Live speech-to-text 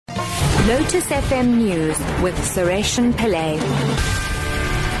Lotus FM News with SARESHEN Pillay.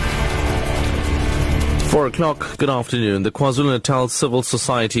 4 o'clock, good afternoon. The KwaZulu-Natal Civil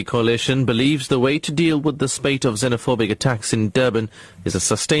Society Coalition believes the way to deal with the spate of xenophobic attacks in Durban is a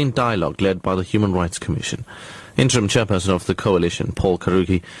sustained dialogue led by the Human Rights Commission. Interim chairperson of the coalition, Paul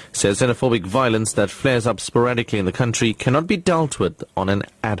Karuki, says xenophobic violence that flares up sporadically in the country cannot be dealt with on an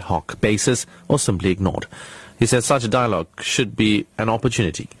ad hoc basis or simply ignored. He says such a dialogue should be an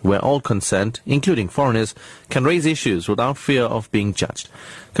opportunity where all concerned, including foreigners, can raise issues without fear of being judged.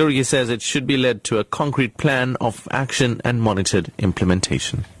 Karugi says it should be led to a concrete plan of action and monitored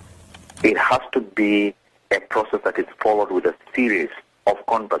implementation. It has to be a process that is followed with a series of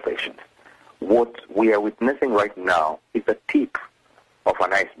conversations. What we are witnessing right now is the tip of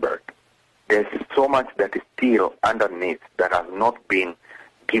an iceberg. There's so much that is still underneath that has not been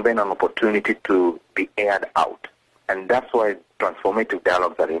given an opportunity to be aired out. And that's why transformative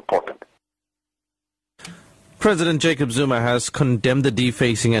dialogues are important. President Jacob Zuma has condemned the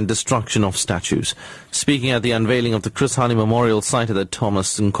defacing and destruction of statues. Speaking at the unveiling of the Chris Hani Memorial site at the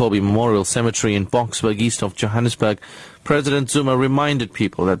Thomas Nkobi Memorial Cemetery in Boksburg, east of Johannesburg, President Zuma reminded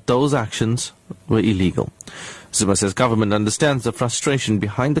people that those actions were illegal. Zuma says government understands the frustration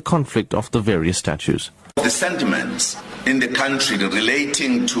behind the conflict of the various statues. The sentiments in the country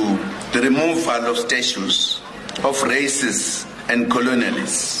relating to the removal of statues of racists and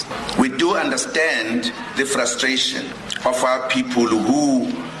colonialists. We do understand the frustration of our people who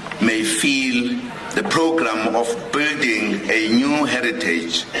may feel the program of building a new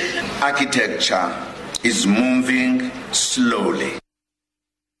heritage architecture is moving slowly.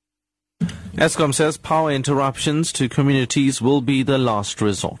 Eskom says power interruptions to communities will be the last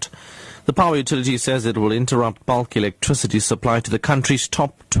resort. The power utility says it will interrupt bulk electricity supply to the country's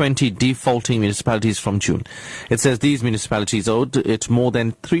top 20 defaulting municipalities from June. It says these municipalities owed it more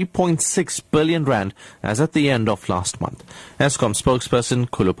than 3.6 billion rand as at the end of last month. Eskom spokesperson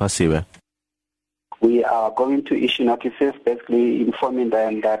Khulu Pasiwe. We are going to issue notices basically informing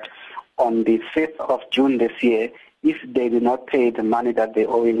them that on the 5th of June this year, if they do not pay the money that they're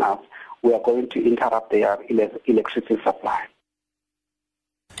owing us, we are going to interrupt their electricity supply.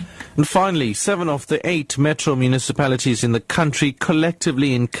 And finally, 7 of the 8 metro municipalities in the country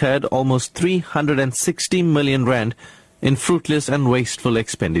collectively incurred almost 360 million rand in fruitless and wasteful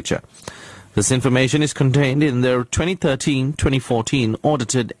expenditure. This information is contained in their 2013-2014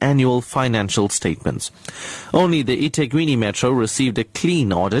 audited annual financial statements. Only the eThekwini Metro received a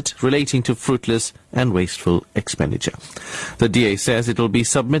clean audit relating to fruitless and wasteful expenditure. The DA says it will be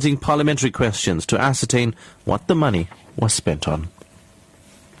submitting parliamentary questions to ascertain what the money was spent on.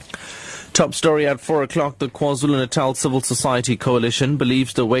 Top story at 4 o'clock. The KwaZulu-Natal Civil Society Coalition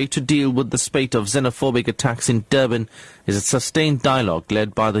believes the way to deal with the spate of xenophobic attacks in Durban is a sustained dialogue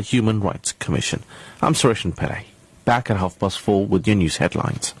led by the Human Rights Commission. I'm SARESHEN Pillay. Back at 4:30 with your news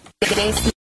headlines.